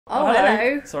Oh,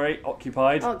 hello. Sorry,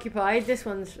 occupied. Occupied. This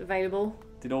one's available.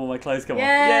 Did all my clothes come off?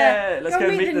 Yeah. Let's go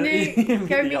meet the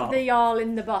Go meet the Jarl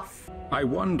in the buff. I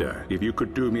wonder if you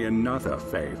could do me another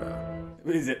favour.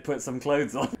 Is it put some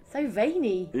clothes on? So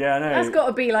veiny. Yeah, I know. That's got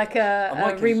to be like a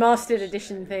remastered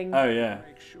edition thing. Oh, yeah.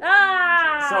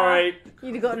 Ah! Sorry.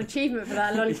 You'd have got an achievement for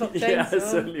that lollipop chainsaw. Yeah, I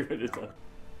certainly would have done.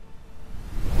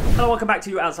 Hello, welcome back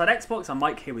to Outside Xbox. I'm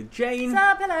Mike here with Jane. What's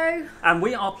up? Hello. And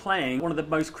we are playing one of the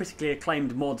most critically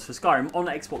acclaimed mods for Skyrim on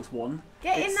Xbox One.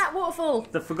 Get in that waterfall.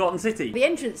 The Forgotten City. The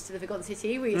entrance to the Forgotten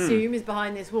City, we assume, is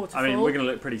behind this waterfall. I mean, we're going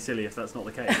to look pretty silly if that's not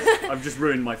the case. I've just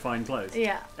ruined my fine clothes.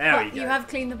 Yeah. There we But go. you have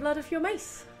cleaned the blood off your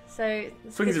mace. So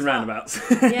Swings and roundabouts.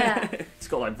 Yeah. It's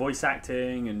got like voice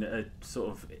acting and a sort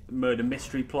of murder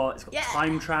mystery plot. It's got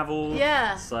time travel.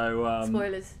 Yeah. So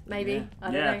spoilers, maybe. yeah.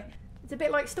 I don't know. It's a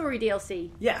bit like story DLC.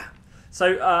 Yeah.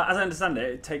 So as I understand it,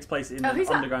 it takes place in an who's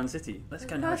that? underground city. Let's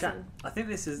go and have a chat. Person. I think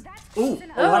this is. Oh,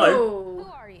 hello. Who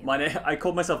are you? My name. I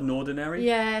called myself Nordinary.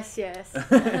 Yes.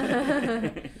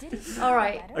 All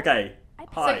right. Okay.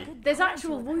 Hi. So there's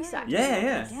actual voice acting.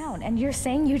 Yeah. Down, and you're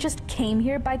saying you just came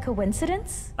here by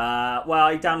coincidence? Well,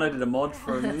 I downloaded a mod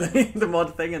from the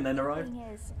mod thing and then arrived. Thing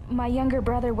is, my younger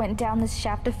brother went down this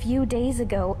shaft a few days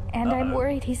ago, and I'm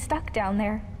worried he's stuck down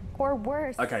there. Or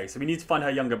worse. Okay, so we need to find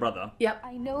her younger brother. Yep.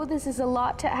 I know this is a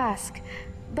lot to ask,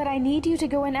 but I need you to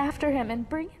go in after him and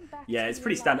bring him back. Yeah, it's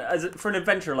pretty standard. For an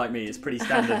adventurer like me, it's pretty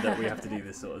standard that we have to do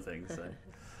this sort of thing. So.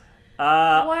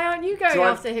 Why aren't you going so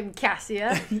after him,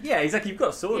 Cassia? Yeah, exactly. You've got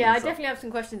a sword. Yeah, and I stuff. definitely have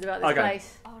some questions about this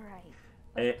place. All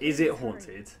right. Is it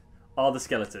haunted? Are the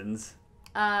skeletons?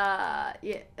 Yeah.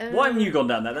 Why haven't you gone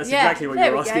down there? That's yeah, exactly what there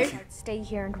you're we asking. go. Stay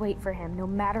here and wait for him, no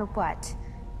matter what.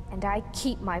 And I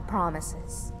keep my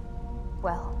promises.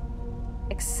 Well,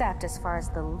 except as far as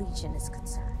the Legion is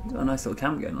concerned. Got a nice little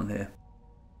camp going on here.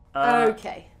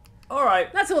 Okay. All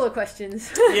right. That's all the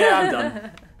questions. Yeah, I'm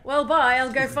done. Well, bye.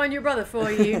 I'll go find your brother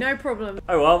for you. No problem.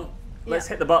 Oh well. Let's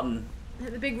hit the button.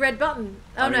 Hit the big red button.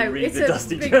 Oh I mean, no, read it's the a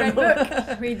dusty big journal. red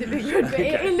book. Read the big red book.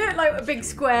 It looked like a big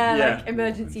square, Yeah. like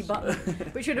emergency button,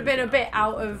 which would have been a bit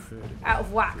out of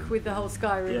whack with the whole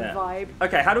Skyrim Yeah. vibe.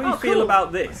 Okay, how do we feel cool.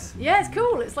 about this? Yeah, it's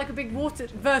cool. It's like a big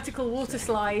vertical water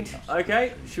slide.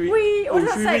 Okay, should we? What does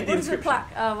should we that say? read the What is the inscription?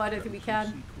 plaque? Oh, I don't think we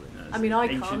can. I mean, I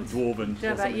Ancient can't. dwarven. I don't know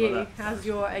or about something you. like that. How's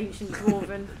your ancient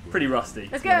dwarven? Pretty rusty.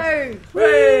 Let's go!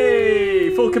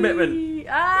 Hey! Full commitment.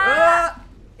 Ah!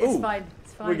 It's Ooh, fine.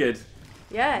 It's fine. We're good.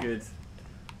 Yeah. Good.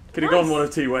 Could have Nice. gone one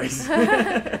of two ways. Cool.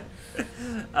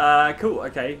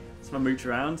 Okay. Let's mooch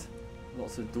around.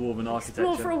 Lots of dwarven architecture.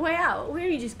 Explore for a way out. We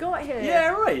only just got here. Yeah,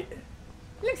 right.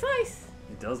 Looks nice.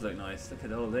 It does look nice. Look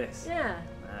at all this. Yeah.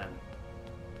 Man,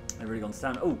 they've really gone to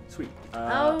town. Oh, sweet.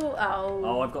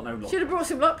 Oh, I've got no lock. Should have brought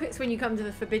some lockpicks when you come to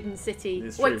the Forbidden City.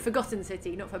 It's Wait, true. Forgotten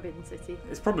City, not Forbidden City.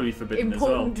 It's probably forbidden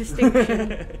Important as well.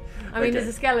 distinction. I mean, Okay. there's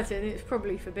a skeleton. It's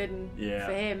probably forbidden Yeah.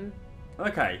 for him.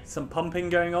 Okay, some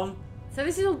pumping going on. So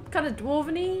this is all kind of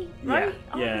dwarven-y, right?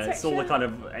 Yeah, it's all the Architecture? kind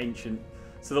of ancient.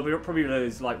 So there'll be probably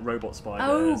those like robot spiders.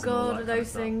 Oh and all god, that are kind of those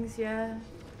stuff. things? Yeah.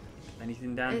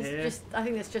 Anything down It's here? just. I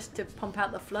think that's just to pump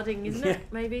out the flooding, isn't Yeah. it?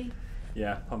 Maybe.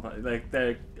 Yeah, pump out.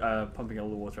 They're pumping all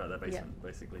the water out of their basement,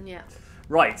 basically. Yeah.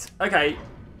 Right. Okay.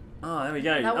 Oh, there we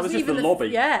go. That was just even the lobby.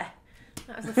 Yeah.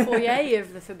 That was the foyer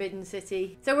of the Forbidden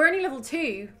City. So we're only level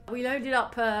 2. We loaded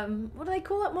up. What do they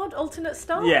call that mod? Alternate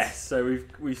start. Yes. So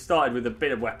we've started with a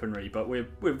bit of weaponry, but we're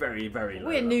very low.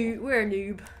 We're level. We're a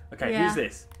noob. Okay. Yeah. Who's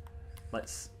this?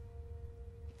 Let's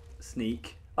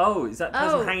sneak. Oh, is that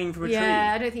person hanging from a tree?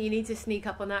 Yeah, I don't think you need to sneak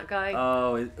up on that guy.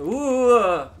 Oh,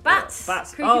 ooh! Bats!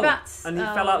 Bats! Creepy bats. And he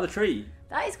Oh. fell out of the tree.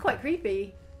 That is quite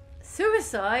creepy.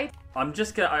 Suicide. I'm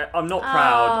just gonna. I'm not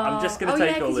proud. I'm just gonna Oh,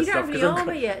 take yeah, all 'cause this you don't stuff have any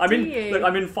armour yet, do I'm in. you? Look,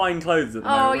 I'm in fine clothes at the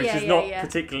Oh, moment, which yeah, is yeah, not yeah.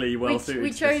 particularly well suited.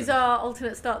 We to chose this. our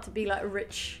alternate start to be like a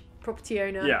rich property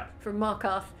owner Yeah. from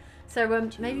Markarth. So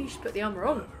maybe you should put the armour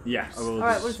on. Yeah. I will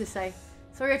Alright, just- what does this say?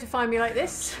 Sorry you had to find me like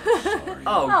this.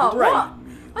 Oh, great! What?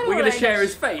 I don't We're want gonna share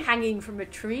his fate. fate. Hanging from a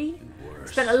tree.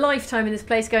 Spent a lifetime in this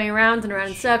place going around and around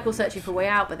in circles searching for a way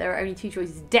out, but there are only 2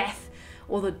 choices: death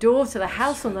or the door to the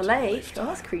house on the lake. Oh,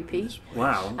 that's creepy.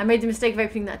 Wow. I made the mistake of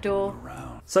opening that door.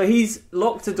 So he's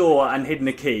locked a door and hidden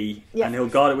a key, Yeah. and he'll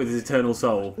guard it with his eternal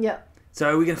soul. Yeah. So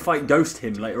are we gonna fight Ghost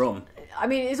him later on? I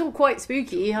mean, it's all quite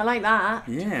spooky. I like that.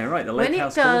 Yeah, right. The lake When it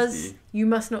house calls to does, you. you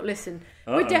must not listen.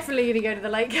 Uh-oh. We're definitely going to go to the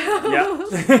lake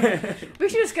house. Yeah. We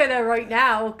should just go there right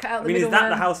now. Cut out I the mean, is that middleman.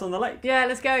 the house on the lake? Yeah,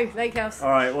 let's go. Lake house. All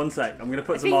right, one sec. I'm gonna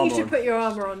put I some think armor you should on, put your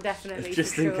armour on, definitely.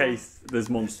 just for in sure. case there's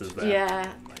monsters there.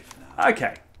 Yeah.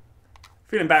 Okay.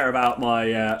 Feeling better about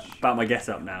my get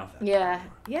up now. Yeah.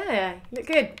 Yeah. Look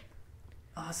good.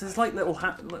 Oh, so there's like little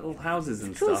houses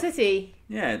and Cool stuff. city.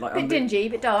 Yeah, like Bit dingy,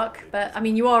 bit dark, but I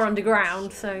mean you are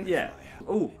underground, so Yeah.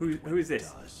 Oh, who is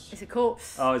this? it's a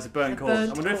corpse. Oh, it's a burnt corpse.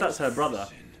 burnt I wonder if that's her brother.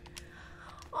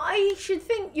 I should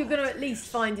think you're going to at least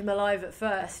find him alive at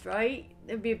first, right?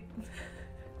 It'd be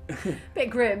a bit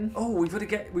grim. Oh, we've got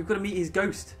to meet his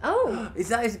ghost. Oh, Is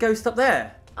that his ghost up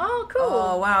there? oh, cool.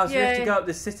 Oh wow! So we have to Yeah. go up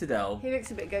this citadel. He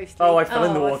looks a bit ghostly. Oh, I fell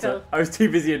in the I water. fell. I was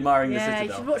too busy admiring the Yeah, you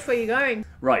citadel. should watch where you're going.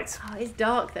 Right. Oh, it's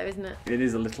dark though, isn't it? It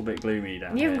is a little bit gloomy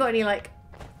down And you haven't here. got any like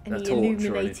any torch or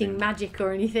illuminating anything. magic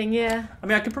or anything, yeah. I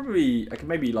mean, I could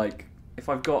maybe like if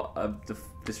I've got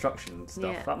destruction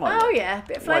stuff. Yeah. That might. Oh yeah,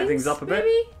 bit of light flames. things up a bit.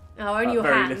 Maybe. Oh, only your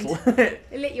very hand. little.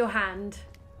 It lit your hand.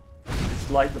 Just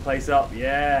light the place up.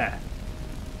 Yeah.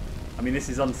 I mean, this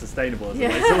is unsustainable as a Yeah.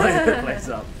 way to light the place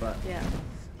up. But Yeah.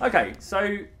 okay,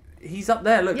 so he's up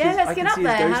there. Look. Yeah, I let's can get up see his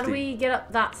there. How ghosty. do we get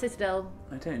up that citadel?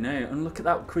 I don't know. And look at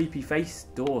that creepy face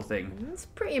door thing. It's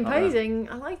pretty imposing.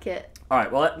 I like it. All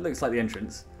right. Well, that looks like the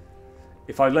entrance.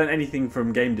 If I learn't anything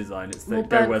from game design, it's More that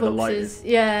go burnt where the light is.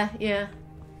 corpses. Yeah, yeah.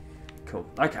 Cool.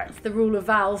 Okay. It's the rule of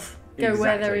Valve. Go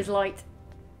where there Exactly. is light.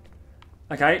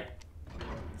 Okay.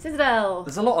 Citadel.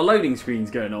 There's a lot of loading screens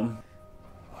going on.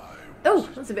 Oh,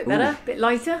 that's a bit better. Bit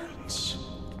lighter.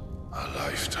 A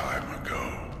lifetime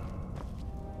ago,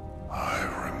 I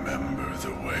remember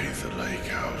the way the lake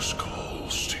house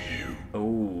calls to you.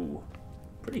 Oh,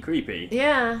 pretty creepy.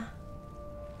 Yeah.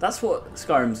 That's what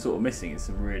Skyrim's sort of missing, is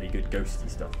some really good ghosty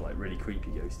stuff, like really creepy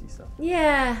ghosty stuff.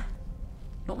 Yeah.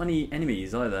 Not many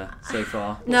enemies either so far.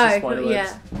 Lots No, of spider but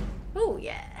webs. yeah. Oh,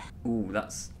 yeah. Ooh,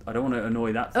 that's... I don't want to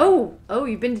annoy that thing. Oh,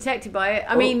 you've been detected by it.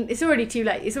 I mean, it's already too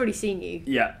late. It's already seen you.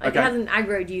 Yeah, Like, okay. it hasn't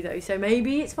aggroed you, though, so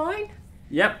maybe it's fine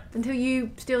Yep. until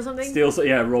you steal something.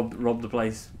 Rob the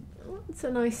place. It's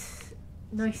a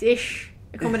nice-ish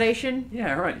accommodation.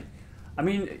 Yeah, right. I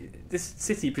mean, this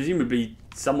city, presumably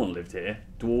someone lived here.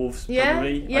 Dwarves, Yeah,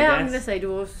 probably, yeah, I I'm guess. going to say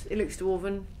dwarves. It looks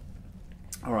dwarven.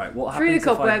 Alright, what Through happens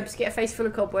the if I- cobwebs, get a face full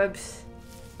of cobwebs.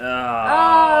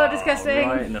 Oh, disgusting.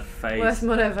 Right in the face. Worst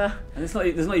mod ever. And there's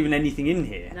not even anything in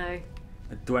here. No.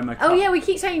 A Dwemer Oh cup. yeah, we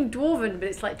keep saying dwarven, but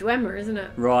it's like Dwemer, isn't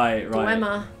it? Right.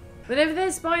 Dwemer. Whenever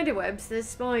there's spider webs, there's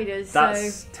spiders. That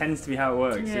So tends to be how it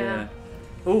works, Yeah. yeah.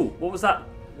 Oh, what was that?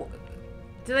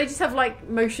 do they just have like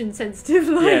motion sensitive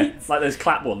Yeah, lights? like those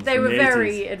clap ones. They from were the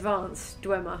very 80s. advanced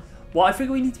Dwemer. Well, I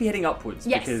figure we need to be heading upwards.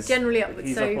 Yes, because generally upwards,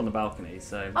 He's so- up on the balcony,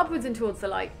 so. Upwards and towards the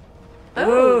light. Oh.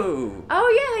 Whoa!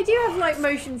 Oh yeah, they do have like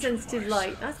motion sensitive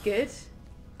light. That's good.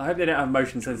 I hope they don't have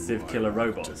motion sensitive killer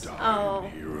robots. Oh.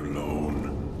 Here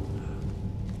alone.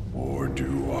 Or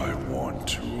do I want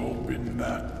to open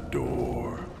that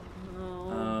door?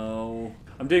 Oh.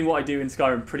 I'm doing what I do in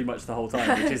Skyrim pretty much the whole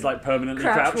time, which is like permanently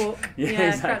Crouch crouch. walk. Yeah,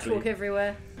 Crouch exactly. walk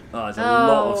everywhere. Oh, there's a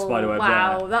lot of Oh, spiderweb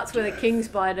wow, there. that's where the king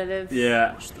spider lives.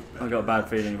 Yeah, I've got a bad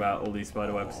feeling about all these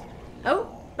spiderwebs.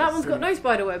 Oh, that one's got no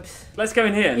spider webs. Let's go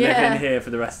in here and Yeah. live in here for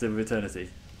the rest of eternity.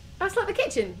 That's like the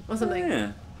kitchen or something.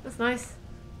 Yeah. That's nice.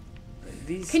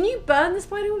 These. Can you burn the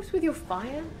spider webs with your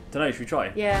fire? Don't know. Should we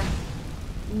try? Yeah.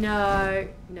 No.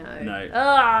 No.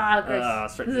 Ah, gross. Ah,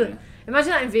 straight Ugh. to you. Imagine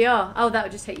that in VR. Oh, that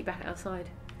would just take you back outside.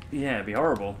 Yeah, it'd be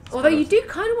horrible. Although you do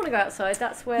kind of want to go outside.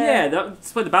 That's where. Yeah,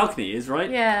 that's where the balcony is, right?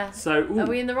 Yeah. So, ooh, Are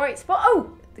we in the right spot?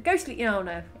 Oh, the ghostly. Oh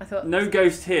no, I thought. no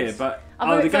ghost here, but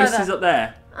I'll go the ghost further. is up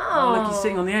there. Oh, Look, he's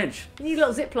sitting on the edge. You need a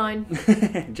little zip line.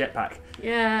 Jetpack,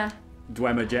 Yeah.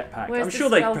 Dwemer jetpack. Where's I'm the sure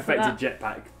they spell for perfected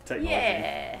jetpack technology.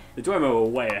 Yeah. The Dwemer were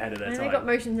way ahead of their And they time. got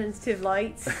motion sensitive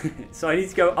lights. So I need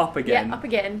to go up again Yeah, up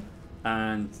again.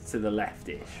 and to the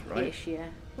left-ish, right? Ish, yeah.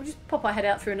 We'll just pop our head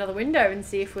out through another window and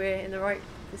see if we're in the right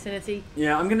vicinity.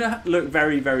 Yeah, I'm gonna look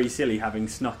very, very silly having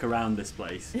snuck around this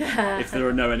place if there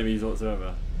are no enemies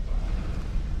whatsoever.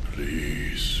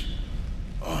 Please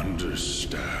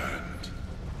understand.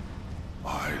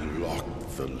 I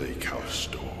locked the lake house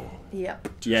door. Yep.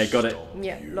 Yeah, got it.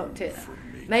 Yeah, locked it.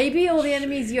 Maybe all the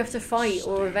enemies you have to fight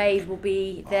or evade will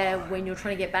be there when you're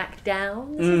trying to get back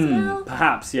down the citadel.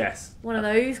 Perhaps, yes. One of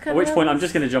those kind At of which point I'm levels.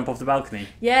 just going to jump off the balcony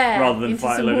Yeah. rather than into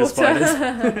fight a some load of water.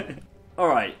 spiders.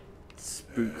 Alright.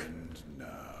 Spook.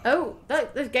 Oh,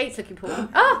 those gates look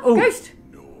important. Ah, Oh. ghost!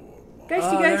 Ghosty Oh,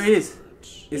 ghost. there he is.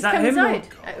 Is He's that come him? inside.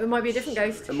 It might be a different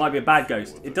ghost. It might be a bad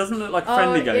ghost. It doesn't look like a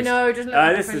friendly ghost. No, it doesn't look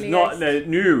like a this friendly is not.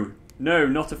 ghost. No,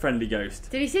 not a friendly ghost.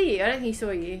 Did he see you? I don't think he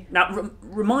saw you. Now,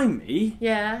 remind me.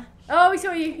 Yeah. Oh, he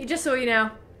saw you. He just saw you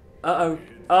now. Uh-oh.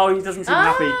 Oh, he doesn't seem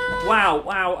happy. Ah.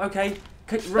 Wow, okay.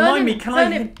 Remind me,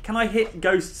 burn him. can I hit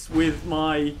ghosts with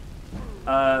my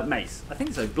mace? I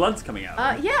think so. Blood's coming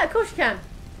out. Yeah, of course you can.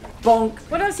 Bonk.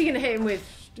 What else are you going to hit him with?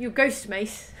 Your ghost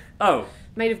mace. Oh.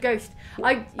 Made of ghost.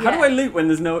 How do I loot when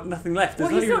there's nothing left? Well,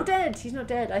 There's he's not dead. He's not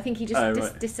dead. I think he just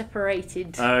right.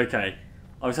 disapparated. Okay.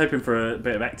 I was hoping for a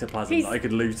bit of ectoplasm He's that I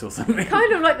could loot or something.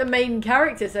 Kind of like the main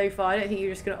character so far. I don't think you're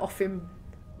just going to off him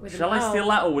with Shall I steal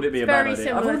that, or would it be a bad very idea?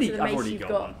 similar to the I've mace already you've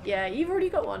got one. Yeah, you've already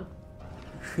got one.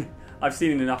 I've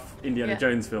seen enough Indiana Yeah.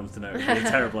 Jones films to know it'd be a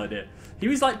terrible idea. He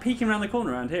was like peeking around the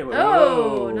corner around here. Oh,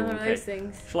 Whoa, another of okay. those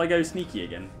things. Shall I go sneaky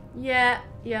again? Yeah.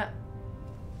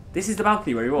 This is the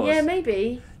balcony where he was? Yeah,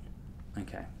 maybe.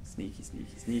 Okay. Sneaky.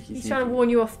 He's trying to warn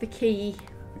you off the key.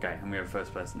 Okay, and we have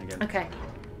first person again. Okay.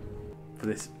 For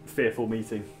this fearful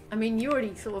meeting. I mean, you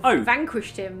already sort of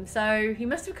vanquished him, so he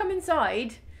must have come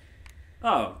inside.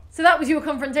 Oh. So that was your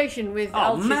confrontation with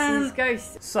Altus's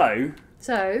ghost.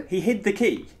 So, he hid the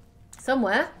key.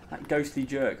 Somewhere. That ghostly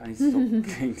jerk. I need to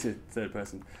stop going to third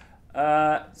person.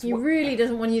 He really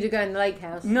doesn't want you to go in the lake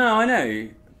house. No, I know.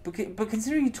 But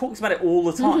considering he talks about it all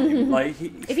the time, like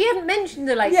if he hadn't mentioned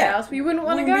the lake house, we wouldn't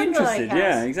want to go in the lake house.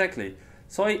 Yeah, exactly.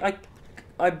 So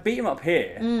I beat him up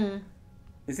here.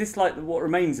 Is this like what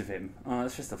remains of him? Oh,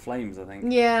 it's just the flames, I think.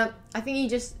 Yeah, I think he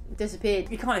just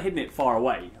disappeared. You can't have hidden it far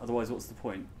away, otherwise what's the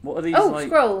point? What are these like...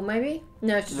 scroll, maybe?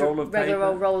 No, it's just roll a of regular paper?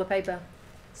 old roll of paper.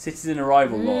 Citizen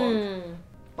arrival log.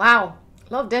 Wow,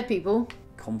 a lot of dead people.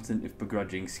 Competent if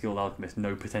begrudging, skilled alchemist,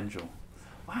 no potential.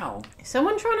 Wow. Is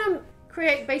someone trying to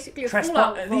create basically a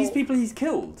fallout vault? These people he's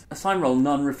killed. Assign roll,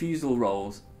 none. Refusal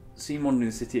rolls. Seen wandering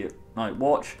the city at night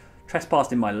watch.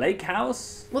 Trespassed in my lake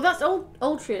house. Well, that's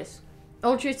Ultrius.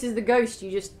 Ultrius is the ghost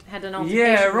you just had an altercation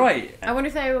Yeah, with. right. I wonder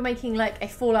if they were making like a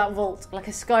Fallout vault, like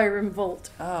a Skyrim vault.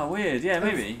 Oh, weird. Yeah,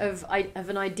 maybe. Of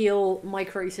an ideal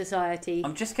micro-society.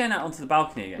 I'm just going out onto the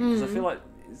balcony again, because I feel like...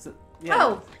 yeah.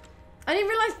 Oh! I didn't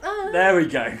realise... There we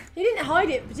go. He didn't hide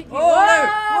it particularly Oh,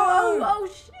 well. no. Oh,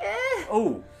 shit!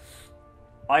 Oh.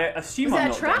 I assume Was I'm that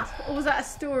not a trap? dead. Or was that a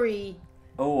story?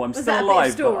 Oh, I'm Was still that a bit of alive,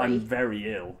 but story? I'm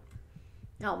very ill.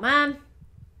 Oh, man.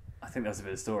 I think that's a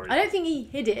bit of story. I don't think he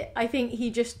hid it. I think he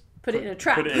just put it in a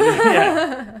trap. Put it in,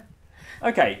 yeah.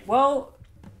 Okay, well,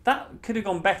 that could have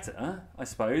gone better, I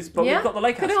suppose, but we've got the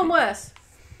lake house. Could have gone worse.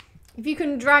 If you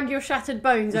can drag your shattered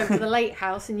bones over to the lake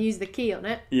house and use the key on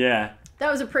it. Yeah.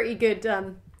 That was a pretty good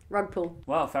rug pull.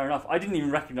 Well, fair enough. I didn't even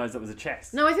recognise that was a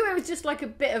chest. No, I thought it was just like a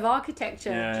bit of architecture.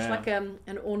 Yeah, just yeah. like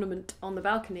an ornament on the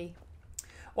balcony.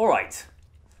 All right.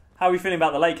 How are we feeling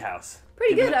about the lake house?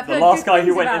 Pretty good. I've The heard last good guy who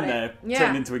things went about in it. there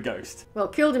turned into a ghost. Well,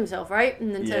 killed himself, right?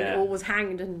 And then Yeah. or was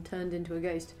hanged and turned into a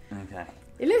ghost. Okay.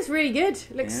 It looks really good.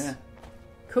 It looks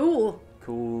cool.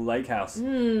 Cool lake house.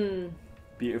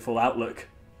 Beautiful outlook.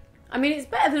 I mean, it's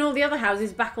better than all the other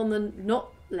houses back on the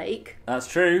not lake. That's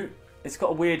true. It's got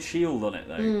a weird shield on it,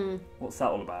 though. What's that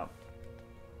all about?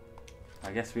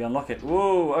 I guess we unlock it.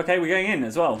 Whoa, okay, we're going in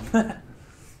as well.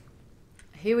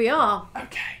 Here we are.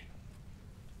 Okay.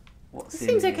 What's This in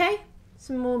seems here? okay.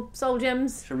 Some more soul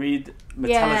gems. Shall we read Metallis'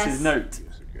 Yes. note?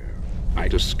 I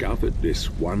discovered this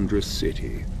wondrous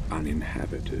city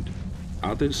uninhabited.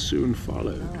 Others soon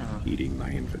followed, heeding my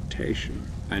invitation,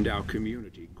 and our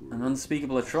community grew. An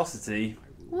unspeakable atrocity.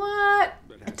 What?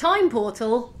 A time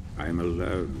portal? I am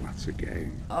alone once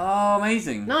again. Oh,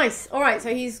 amazing. Nice. Alright,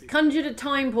 so he's conjured a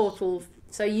time portal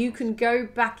so you can go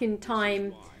back in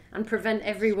time and prevent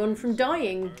everyone from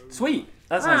dying. Sweet.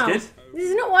 That Wow. sounds good. This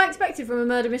is not what I expected from a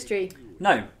murder mystery.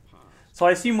 No. So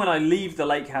I assume when I leave the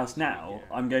lake house now,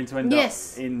 I'm going to end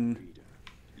Yes. up in...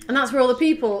 And that's where all the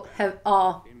people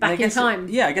are back in time.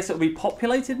 Yeah, I guess it'll be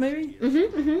populated, maybe?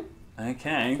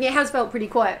 Okay. It has felt pretty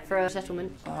quiet for a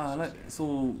settlement. Oh, look, it's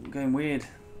all going weird.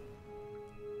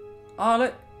 Oh,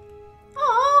 look.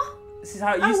 Aww. This is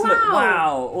how it used to look.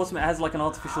 Wow. Awesome. It has like an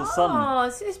artificial sun. Oh,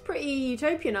 this is pretty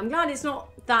utopian. I'm glad it's not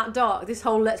that dark. This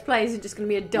whole Let's Play isn't just going to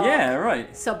be a dark Yeah,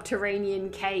 right. subterranean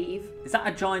cave. Is that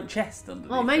a giant chest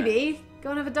underneath? Oh, maybe. Go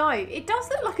and have a dive. It does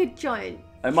look like a giant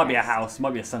It might be a chest. house. It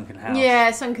might be a sunken house.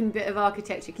 Yeah, sunken bit of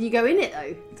architecture. Can you go in it,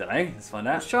 though? Don't know. Let's find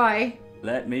out. Let's try.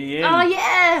 Let me in. Oh,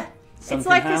 yeah! Sunken It's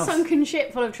like house. a sunken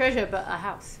ship full of treasure, but a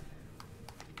house.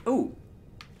 Ooh.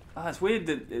 Oh, it's weird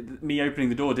that me opening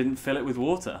the door didn't fill it with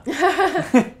water.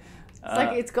 It's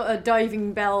like it's got a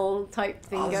diving bell type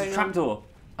thing Oh, there's going a on. trapdoor.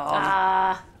 Oh,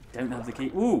 Ah. don't have the key.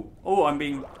 Ooh. Oh, I'm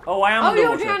being... Oh, I am Oh, you're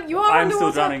underwater. drown- you are I am still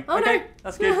underwater. drowning. Oh, okay, no.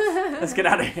 that's good. Let's get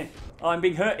out of here. Oh, I'm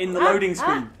being hurt in the loading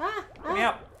screen. Let me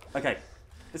out. Okay.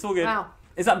 It's all good. Wow.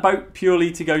 Is that boat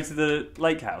purely to go to the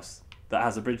lake house that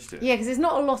has a bridge to it? Yeah, because there's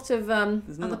not a lot of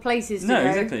other places to No, go.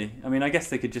 exactly. I mean, I guess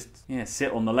they could just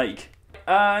sit on the lake.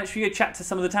 Should we go chat to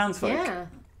some of the townsfolk? Yeah.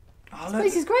 Oh, This look.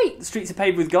 place is great. The streets are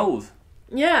paved with gold.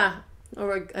 Yeah.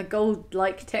 Or a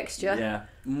gold-like texture. Yeah.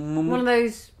 One of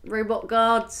those robot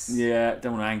guards. Yeah,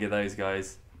 don't want to anger those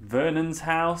guys. Vernon's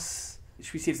house.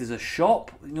 Should we see if there's a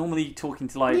shop? Normally talking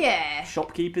to like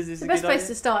shopkeepers is the a best good place idea.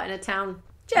 to start in a town.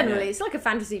 Generally, Yeah. it's like a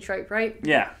fantasy trope, right?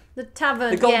 Yeah. The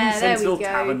tavern. The Golden there we Sentinel go.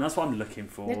 Tavern, that's what I'm looking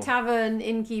for. The tavern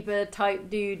innkeeper type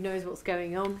dude knows what's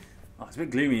going on. Oh, it's a bit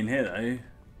gloomy in here though.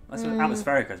 Nice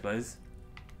atmospheric, I suppose.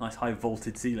 Nice high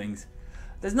vaulted ceilings.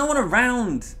 There's no one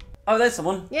around. Oh, there's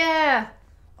someone. Yeah.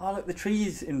 Oh, look, the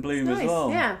tree's in bloom Nice. as well.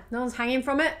 Yeah. No one's hanging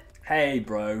from it. Hey,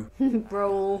 bro.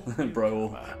 Brawl.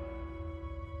 Bro.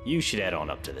 You should head on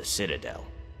up to the Citadel.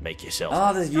 Make yourself.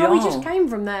 Oh, there's Oh, Jarl. we just came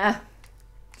from there.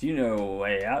 Do you know a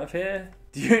way out of here?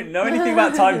 Do you know anything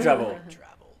about time travel?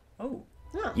 Oh.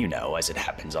 You know, as it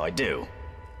happens, I do.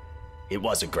 It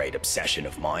was a great obsession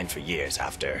of mine for years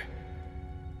after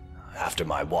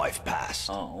my wife passed.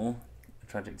 Oh. A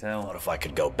tragic Thought tale. if I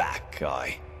could go back,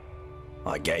 I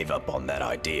gave up on that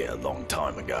idea a long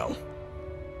time ago.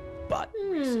 But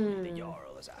recently the Jarl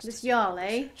has asked This us- Jarl,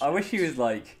 eh? I wish he was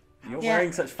like, you're Yeah.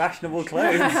 wearing such fashionable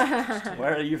clothes.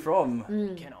 Where are you from?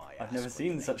 Can I I've ask never what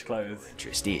seen your such clothes.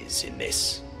 interest is in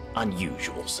this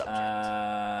unusual subject?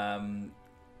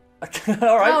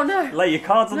 Alright. Oh, no. Lay your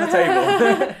cards on the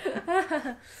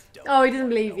table. Oh, he doesn't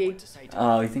believe you.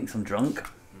 Oh, he thinks I'm drunk.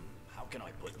 How can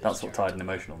I put this That's what tired and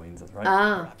emotional means, that's right.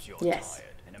 Ah, Perhaps you're yes. tired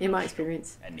and In my emotional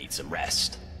experience. and need some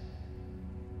rest.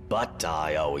 But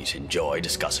I always enjoy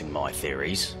discussing my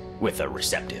theories with a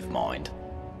receptive mind.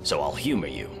 So I'll humor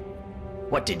you.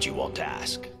 What did you want to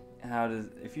ask?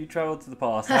 If you travel to the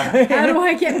past, How do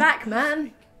I get back,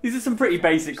 man? These are some pretty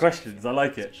basic questions, I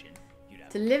like it.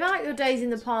 To live out your days in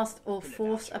the past or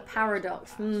force a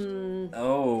paradox?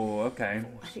 Oh, okay.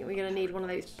 I think we're going to need one of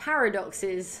those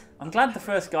paradoxes. I'm glad the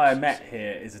first guy I met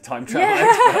here is a time travel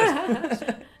Yeah.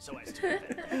 expert. So as to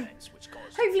prevent events which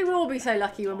cause Hopefully we'll all be so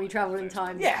lucky when we travel in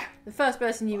time. Yeah. The first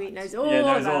person you meet knows all, Yeah,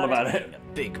 knows all about about it. it.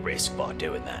 a big risk by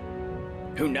doing that.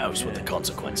 Who knows what the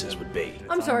consequences would be?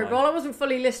 I'm sorry, Bol, I wasn't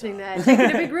fully listening there.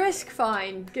 Taking a big risk?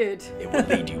 Fine. Good. It would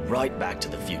lead you right back to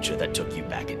the future that took you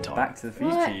back in time. Back to the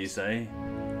future, What? you say?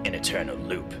 An eternal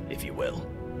loop, if you will.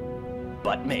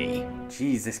 But me,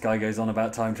 Jeez, this guy goes on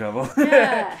about time travel.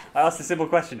 Yeah. I asked a simple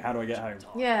question, how do I get home?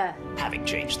 Yeah. having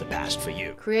changed the past for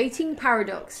you, Creating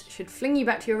paradox should fling you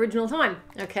back to your original time.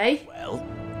 Okay? well,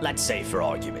 let's say for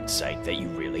argument's sake that you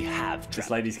really have This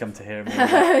traveled lady's come to hear me.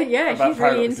 Yeah, About she's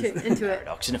really paradoxes. into it.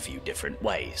 paradox in a few different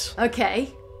ways.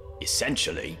 Okay.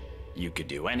 Essentially, you could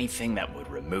do anything that would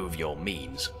remove your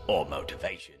means or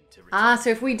motivation to Ah,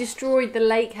 so if we destroyed the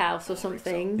lake house or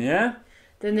something, Yeah?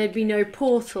 then there'd be no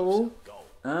portal.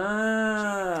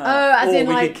 Ah. Oh, as or in,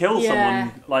 we like, could kill yeah.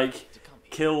 someone, like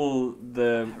kill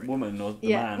the woman or the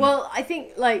Yeah. man. Well, I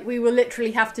think like we will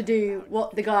literally have to do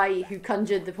what the guy who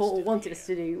conjured the portal wanted us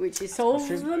to do, which is solve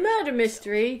the murder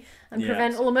mystery and Yeah.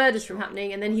 prevent all the murders from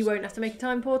happening, and then he won't have to make a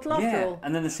time portal after yeah, all.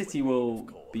 and then the city will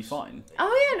be fine.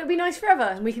 Oh yeah, it'll be nice forever,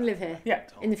 and we can live here. Yeah.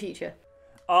 In the future.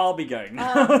 I'll be going.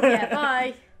 Yeah.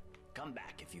 Bye. come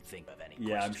back if you think of any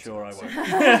Yeah, I'm questions. sure I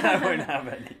won't. I won't have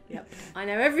any. Yep. I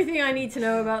know everything I need to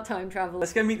know about time travel.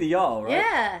 Let's go meet the Jarl, right?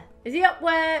 Yeah. Is he up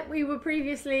where we were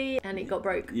previously and it got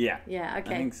broke? Yeah. Yeah,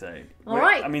 okay. I think so. All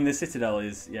right. I mean, the Citadel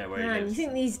is, where he Man, you lives.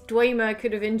 think these Dwemer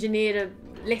could have engineered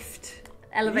a lift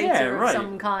elevator Yeah, of right.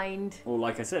 some kind? Or,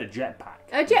 like I said, a jetpack.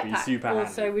 A would be jetpack super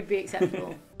also handy. would be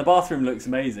acceptable. The bathroom looks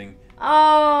amazing.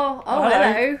 Oh,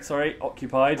 hello. Sorry,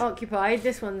 occupied. Occupied.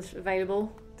 This one's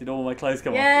available. Did all my clothes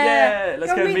come off? Yeah. Yeah,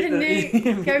 let's go meet the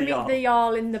new. Go meet Jarl. the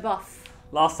Jarl in the buff.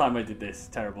 Last time I did this,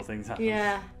 terrible things happened.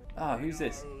 Yeah. Oh, who's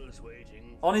this?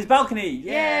 On his balcony!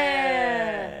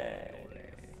 Yeah.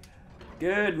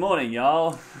 Good morning,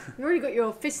 Jarl. You've already got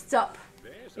your fists up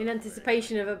in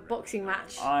anticipation of a boxing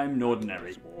match. I'm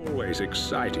Nordinary. Always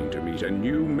exciting to meet a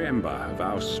new member of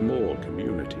our small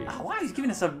community. Oh, wow, he's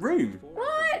giving us a room.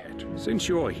 What? Since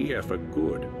you're here for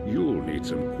good, you'll need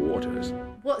some quarters.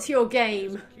 What's your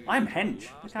game? I'm hench.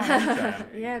 Look how hench I am.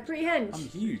 Yeah, pretty hench. I'm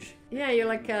huge. Yeah, you're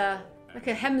like a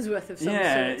Hemsworth of some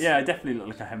sort. Yeah, I definitely look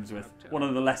like a Hemsworth. One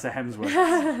of the lesser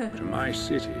Hemsworths. To my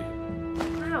city.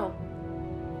 Wow.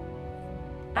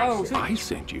 Oh, so- I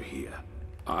sent you here.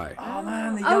 oh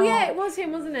man, the Oh Jarl. yeah, it was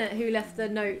him, wasn't it, who left the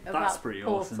note about That's pretty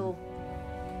Portal.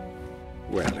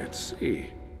 Well, let's see.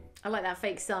 I like that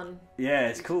fake sun. Yeah,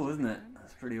 it's cool, isn't it?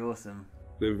 That's pretty awesome.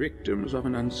 The victims of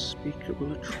an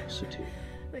unspeakable atrocity.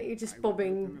 Like you're just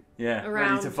bobbing Yeah,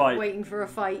 around, ready to fight. waiting for a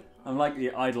fight. I'm like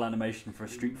the idle animation for a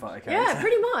Street Fighter character. Yeah,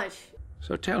 pretty much.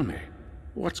 So tell me,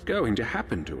 what's going to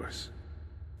happen to us?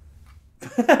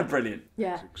 Brilliant.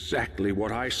 Yeah. Exactly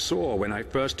what I saw when I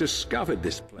first discovered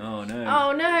this place. Oh no.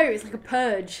 Oh no, it's like a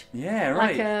purge. Yeah,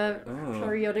 right. Like a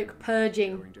periodic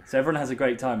purging. So everyone has a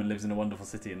great time and lives in a wonderful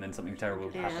city, and then something terrible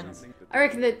Yeah. happens. I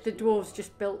reckon that the dwarves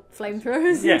just built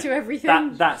flamethrowers Yeah, into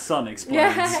everything. That sun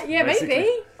explodes. yeah, basically.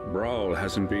 maybe. Brawl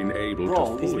hasn't been able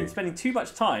Brawl, to he's fully... been spending too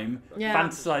much time Yeah.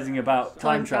 fantasizing about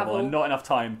time travel and not enough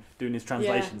time doing his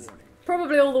translations.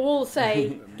 Probably all the walls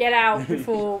say, get out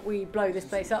before we blow this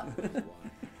place up.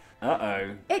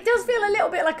 Uh-oh. It does feel a little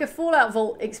bit like a Fallout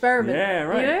Vault experiment. Yeah,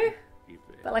 right. You know?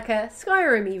 But like a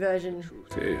Skyrim-y version.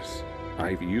 Truth is,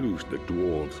 I've used the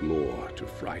dwarves' lore to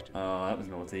frighten. Oh, that was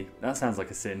naughty. That sounds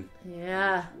like a sin.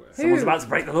 Yeah. Someone's Who? about to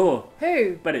break the law.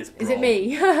 Who? But it's Is it Brawl.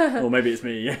 me? Or maybe it's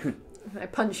me. I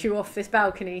punch you off this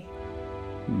balcony.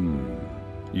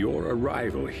 Your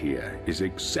arrival here is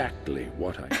exactly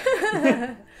what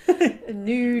I... A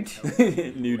nude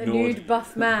Nude Nord. nude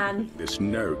buff man. This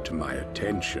note to my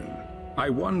attention. I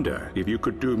wonder if you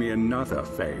could do me another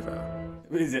favor.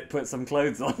 Is it put some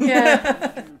clothes on?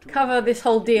 Yeah. Cover this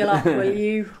whole deal up, will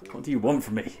you? What do you want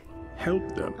from me?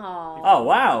 Help them. Oh,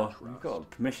 wow. You've got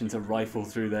permission to rifle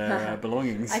through their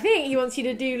belongings. I think he wants you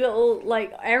to do little,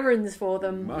 like, errands for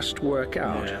them. Must work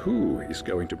out who is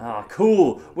going to... Ah,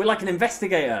 cool. We're like an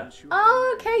investigator.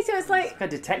 Oh, okay, so it's like... Like a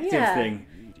detective Yeah. thing.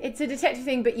 It's a detective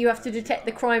thing, but you have to detect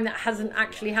the crime that hasn't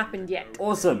actually happened yet.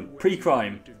 Awesome.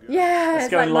 Pre-crime. Yeah, Let's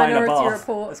it's go like and lie in a Minority bath.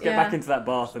 Report. Let's get back into that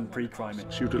bath and pre-crime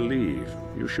it. you to leave.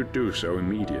 You should do so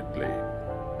immediately.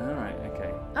 Alright,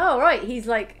 okay. Oh, right, he's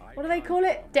like, what do they call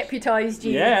it? Deputised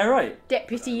you. Yeah, right.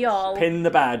 Deputy Jarl. Pin the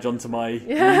badge onto my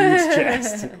woman's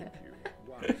chest.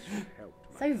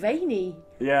 So veiny.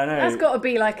 Yeah, I know. That's got to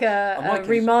be like a like a-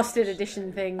 remastered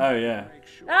edition thing. Oh, yeah.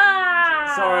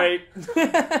 Ah! Sorry.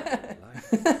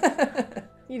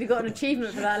 You'd have got an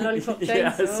achievement for that, Lollipop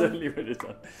Yeah, I Chainsaw. certainly would have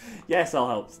done. Yes, I'll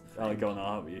help. I'll go on,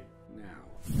 I'll help you. Now,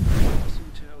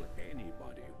 mustn't tell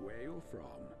anybody where you're from.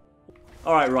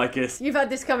 Alright, Rikus. You've had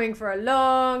this coming for a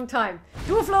long time.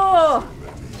 Dwarf Law!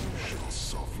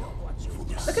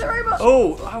 Look at the robot!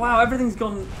 Oh, wow, everything's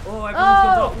gone. Oh, everything's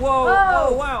gone dark. Whoa,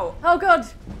 oh, wow. Oh god!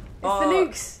 It's the Uh,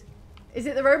 nukes. Is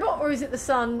it the robot or is it the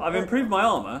sun? I've improved my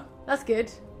armour. That's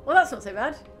good. Well, that's not so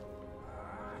bad.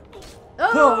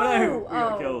 Oh, no, we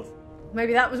got Oh. killed.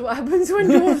 Maybe that was what happens when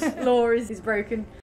Dwarf's Law is broken.